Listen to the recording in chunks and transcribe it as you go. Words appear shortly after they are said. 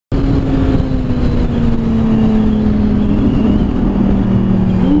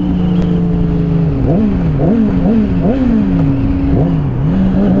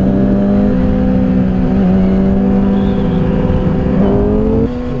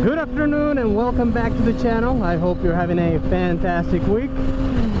and welcome back to the channel. I hope you're having a fantastic week.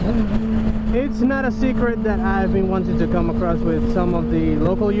 It's not a secret that I've been wanting to come across with some of the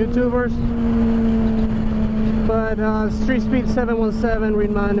local YouTubers, but StreetSpeed717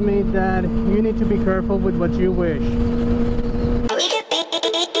 reminded me that you need to be careful with what you wish.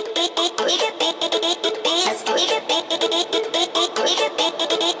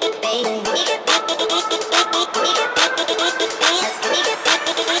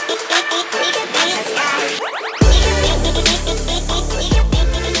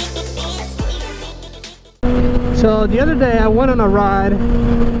 So the other day I went on a ride,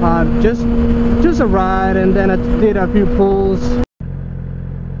 just a ride, and then I did a few pulls.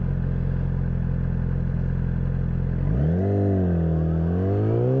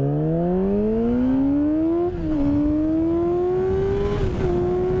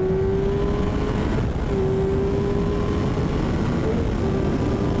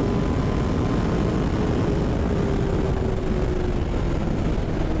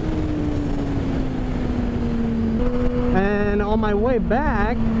 And on my way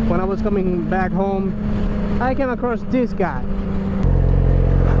back, when I was coming back home, I came across this guy.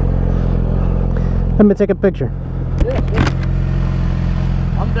 Let me take a picture. Yeah, sure.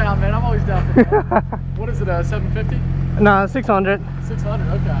 I'm down, man. I'm always down for that. What is it, 750? No, 600. 600,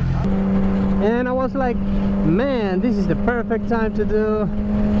 okay. And I was like, man, this is the perfect time to do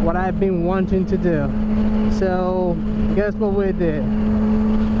what I've been wanting to do. So, guess what we did?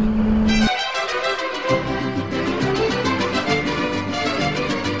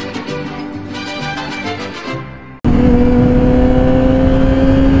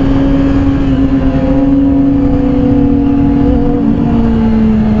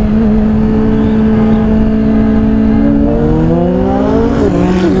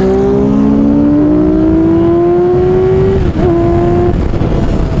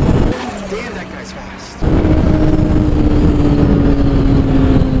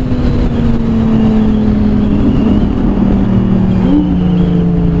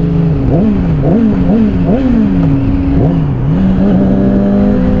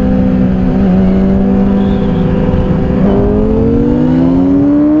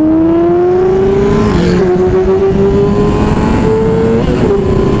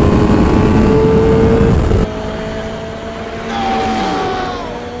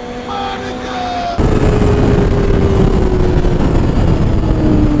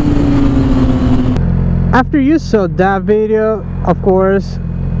 After you saw that video, of course,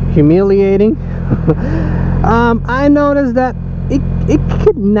 humiliating, I noticed that it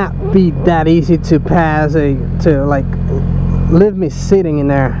could not be that easy to pass to like leave me sitting in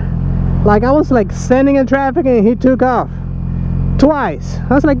there. Like I was like standing in traffic and he took off twice.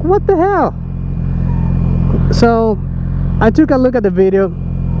 I was like, what the hell? So I took a look at the video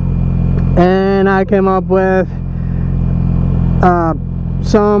and I came up with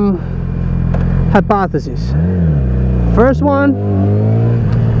some hypotheses. First one,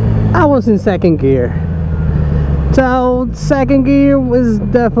 I was in second gear. So second gear was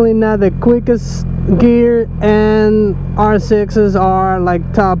definitely not the quickest gear, and R6s are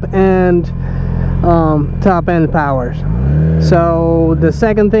like top end powers. So the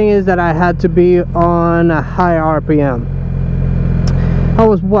second thing is that I had to be on a high RPM. I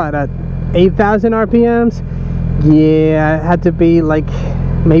was what, at 8,000 RPMs? Yeah, I had to be like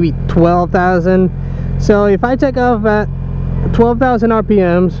maybe 12,000. So if I take off at 12,000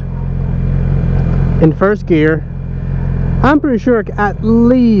 RPMs in first gear, I'm pretty sure at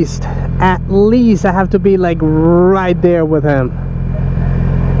least I have to be like right there with him.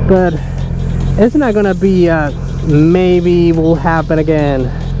 But it's not gonna be maybe it will happen again.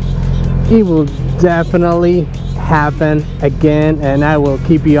 It will definitely happen again, and I will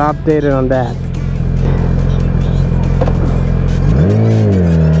keep you updated on that.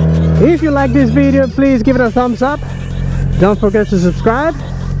 If you like this video, please give it a thumbs up. Don't forget to subscribe,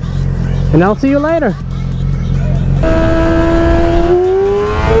 and I'll see you later.